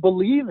what you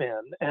believe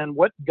in and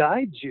what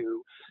guides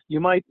you. You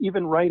might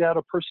even write out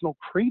a personal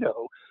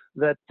credo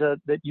that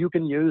you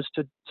can use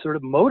to sort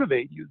of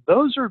motivate you.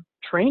 Those are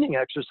training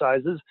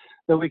exercises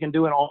that we can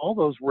do in all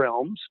those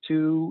realms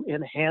to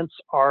enhance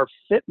our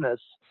fitness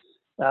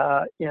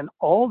in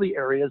all the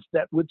areas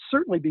that would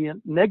certainly be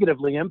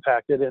negatively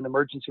impacted in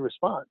emergency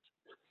response.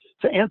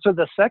 To answer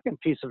the second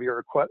piece of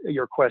your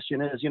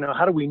question is,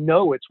 how do we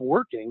know it's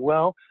working?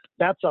 Well,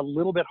 that's a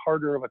little bit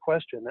harder of a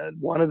question. And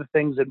one of the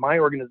things that my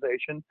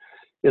organization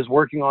is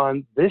working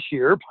on this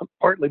year,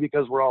 partly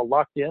because we're all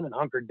locked in and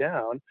hunkered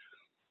down,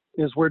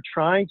 is we're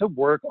trying to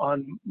work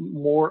on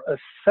more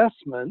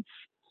assessments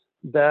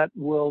that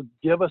will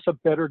give us a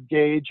better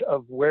gauge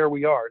of where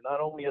we are,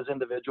 not only as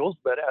individuals,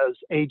 but as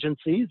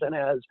agencies and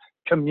as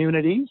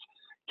communities.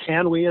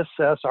 Can we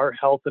assess our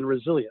health and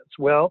resilience?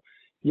 Well,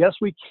 yes,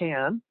 we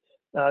can.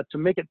 To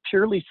make it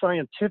purely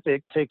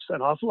scientific takes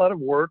an awful lot of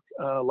work,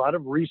 a lot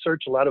of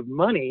research, a lot of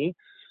money,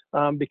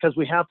 because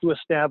we have to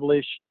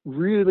establish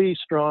really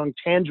strong,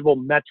 tangible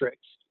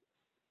metrics.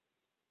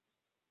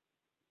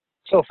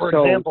 So, for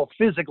example,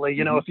 physically,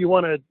 if you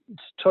want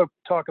to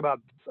talk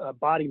about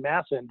body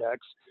mass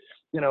index,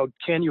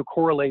 can you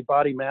correlate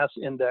body mass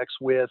index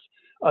with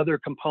other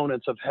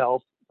components of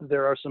health?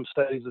 There are some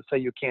studies that say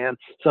you can.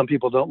 Some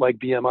people don't like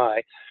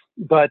BMI.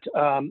 But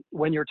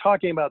when you're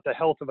talking about the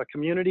health of a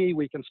community,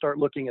 we can start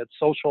looking at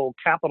social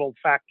capital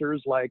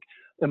factors like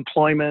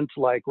employment,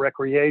 like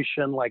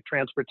recreation, like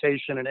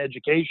transportation and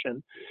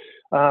education.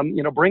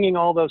 Bringing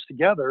all those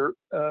together,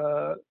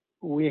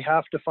 we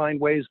have to find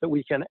ways that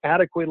we can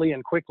adequately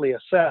and quickly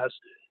assess,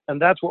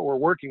 and that's what we're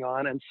working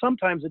on. And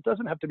sometimes it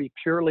doesn't have to be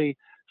purely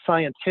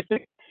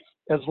scientific.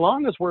 As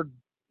long as we're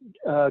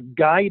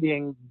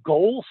guiding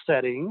goal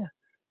setting,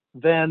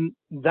 then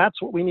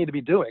that's what we need to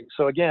be doing.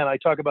 So again, I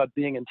talk about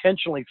being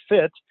intentionally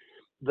fit.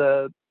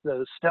 The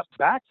step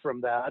back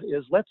from that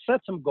is, let's set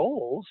some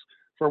goals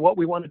for what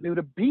we want to do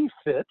to be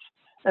fit,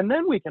 and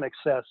then we can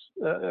assess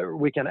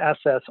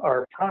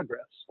our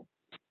progress.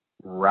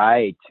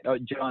 Right. Oh,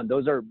 John,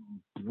 those are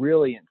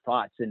brilliant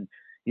thoughts. And,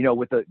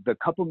 with the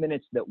couple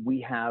minutes that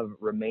we have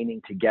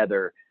remaining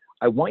together,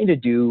 I want you to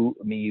do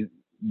me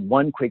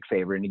one quick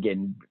favor. And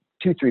again,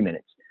 2-3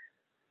 minutes.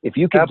 If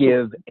you could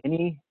Absolutely.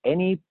 give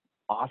any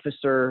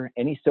officer,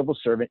 any civil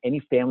servant, any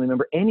family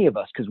member, any of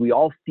us, because we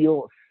all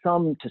feel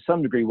to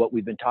some degree what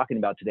we've been talking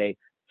about today,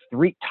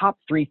 top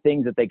three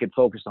things that they could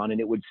focus on, and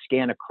it would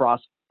scan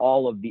across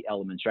all of the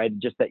elements, right?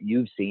 Just that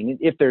you've seen.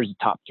 If there's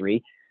a top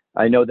 3,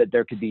 I know that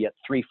there could be a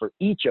 3 for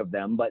each of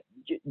them, but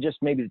just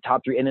maybe the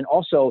top 3. And then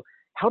also,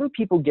 how do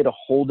people get a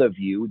hold of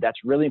you? That's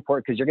really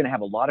important, because you're going to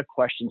have a lot of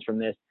questions from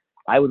this.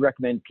 I would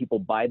recommend people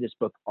buy this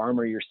book,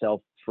 Armor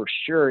Yourself, for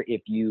sure,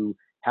 if you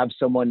have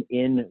someone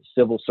in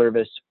civil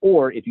service,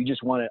 or if you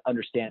just want to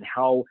understand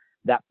how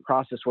that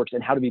process works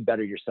and how to be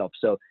better yourself.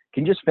 So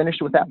can you just finish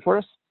with that for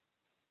us?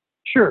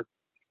 Sure.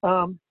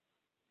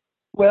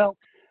 Well,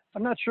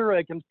 I'm not sure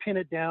I can pin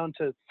it down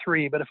to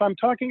 3, but if I'm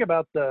talking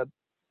about the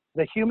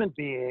human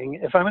being,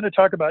 if I'm going to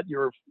talk about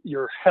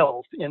your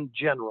health in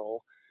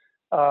general,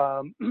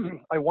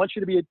 I want you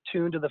to be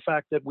attuned to the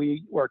fact that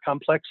we are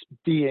complex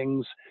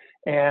beings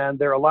and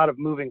there are a lot of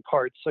moving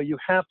parts. So you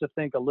have to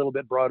think a little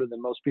bit broader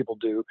than most people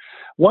do.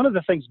 One of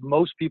the things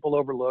most people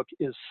overlook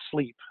is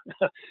sleep.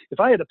 If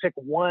I had to pick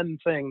one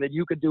thing that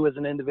you could do as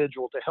an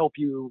individual to help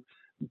you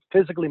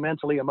physically,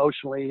 mentally,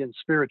 emotionally, and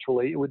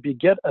spiritually, it would be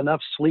get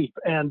enough sleep.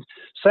 And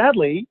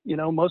sadly,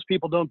 most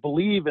people don't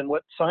believe in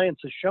what science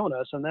has shown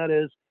us, and that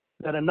is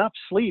that enough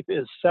sleep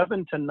is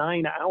 7 to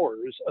 9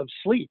 hours of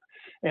sleep.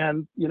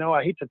 And,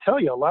 I hate to tell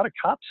you, a lot of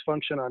cops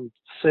function on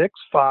 6,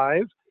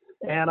 5,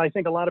 and I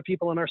think a lot of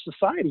people in our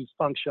society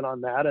function on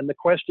that. And the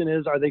question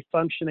is, are they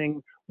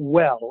functioning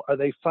well? Are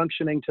they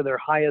functioning to their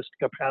highest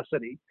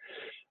capacity?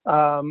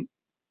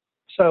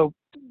 So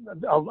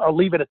I'll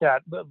leave it at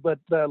that, but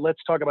let's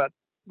talk about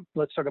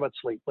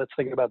sleep. Let's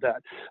think about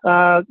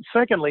that.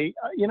 Secondly,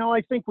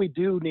 I think we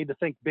do need to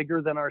think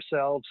bigger than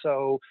ourselves.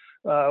 So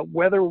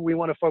whether we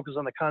want to focus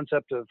on the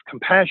concept of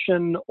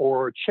compassion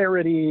or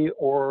charity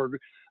or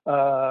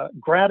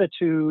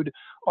gratitude,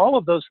 all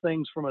of those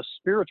things from a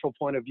spiritual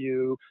point of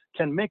view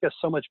can make us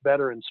so much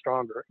better and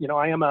stronger.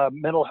 I am a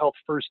mental health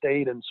first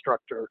aid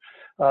instructor.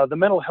 The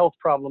mental health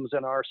problems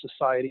in our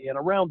society and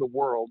around the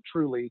world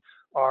truly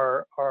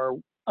are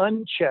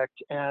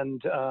unchecked,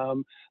 and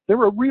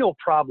they're a real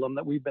problem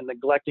that we've been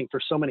neglecting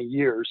for so many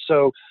years.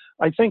 So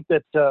I think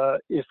that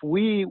if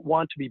we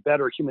want to be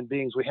better human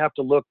beings, we have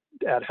to look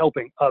at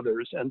helping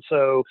others. And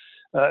so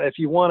if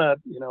you want to,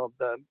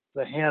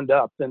 the hand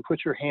up, then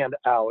put your hand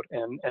out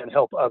and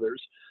help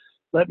others.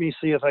 Let me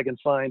see if I can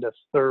find a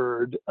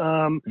third.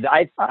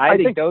 I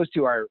think those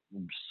two are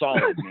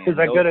solid, man. Is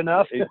that good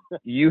enough?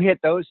 You hit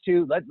those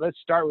two. Let's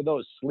start with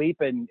those,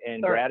 sleep and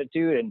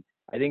gratitude. And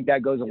I think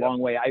that goes a long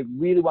way. I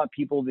really want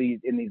people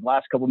in these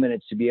last couple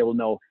minutes to be able to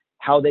know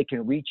how they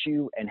can reach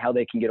you and how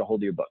they can get a hold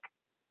of your book.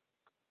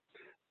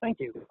 Thank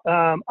you.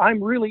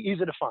 I'm really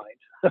easy to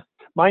find.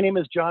 My name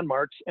is John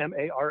Marks,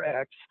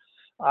 M-A-R-X.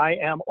 I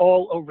am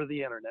all over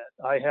the internet.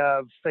 I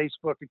have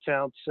Facebook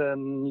accounts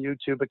and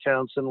YouTube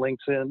accounts and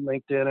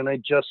LinkedIn, and I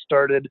just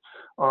started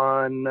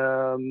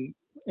on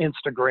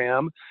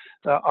Instagram.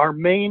 Our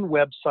main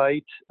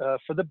website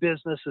for the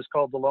business is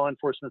called the Law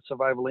Enforcement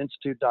Survival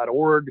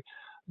Institute.org.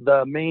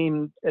 The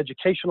main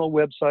educational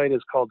website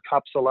is called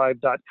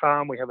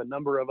copsalive.com. We have a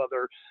number of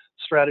other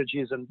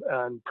strategies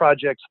and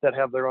projects that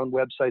have their own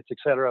websites,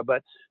 etc.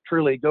 But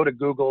truly, go to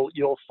Google,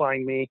 you'll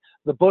find me.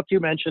 The book you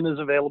mentioned is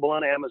available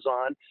on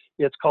Amazon.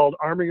 It's called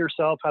Armor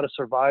Yourself: How to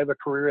Survive a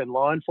Career in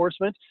Law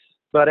Enforcement.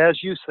 But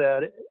as you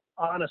said,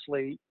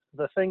 honestly,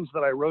 the things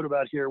that I wrote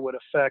about here would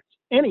affect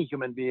any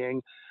human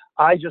being.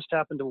 I just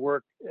happened to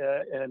work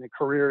in a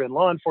career in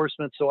law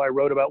enforcement, so I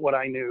wrote about what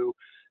I knew.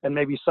 And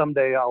maybe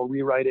someday I'll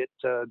rewrite it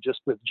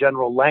just with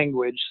general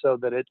language so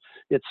that it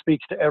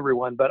speaks to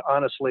everyone. But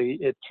honestly,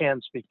 it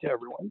can speak to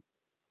everyone.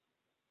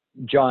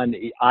 John,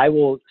 I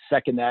will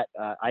second that.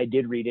 I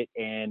did read it,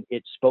 and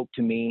it spoke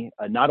to me,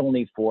 not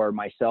only for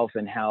myself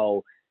and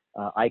how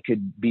I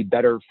could be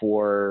better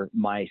for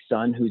my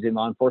son who's in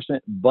law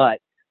enforcement, but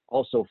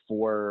also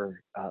for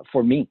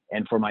me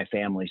and for my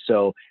family.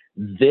 So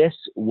this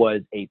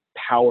was a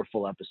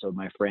powerful episode,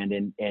 my friend,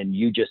 and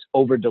you just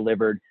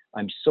over-delivered.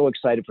 I'm so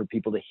excited for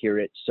people to hear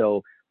it.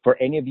 So for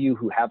any of you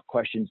who have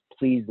questions,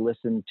 please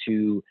listen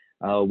to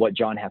what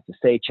John has to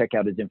say. Check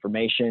out his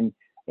information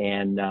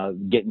and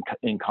get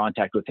in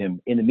contact with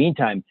him. In the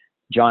meantime,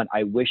 John,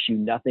 I wish you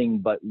nothing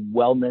but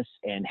wellness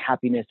and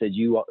happiness as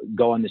you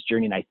go on this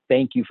journey. And I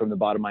thank you from the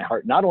bottom of my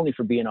heart, not only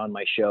for being on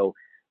my show,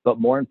 but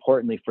more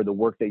importantly, for the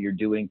work that you're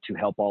doing to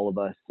help all of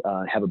us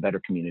have a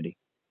better community.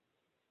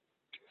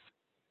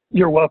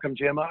 You're welcome,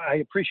 Jim.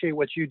 I appreciate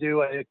what you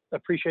do. I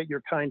appreciate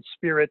your kind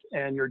spirit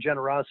and your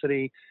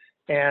generosity.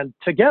 And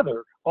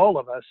together, all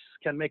of us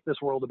can make this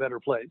world a better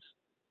place.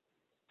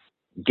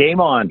 Game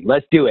on.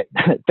 Let's do it.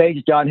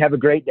 Thanks, John. Have a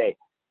great day.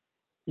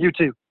 You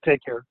too.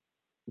 Take care.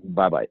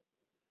 Bye-bye.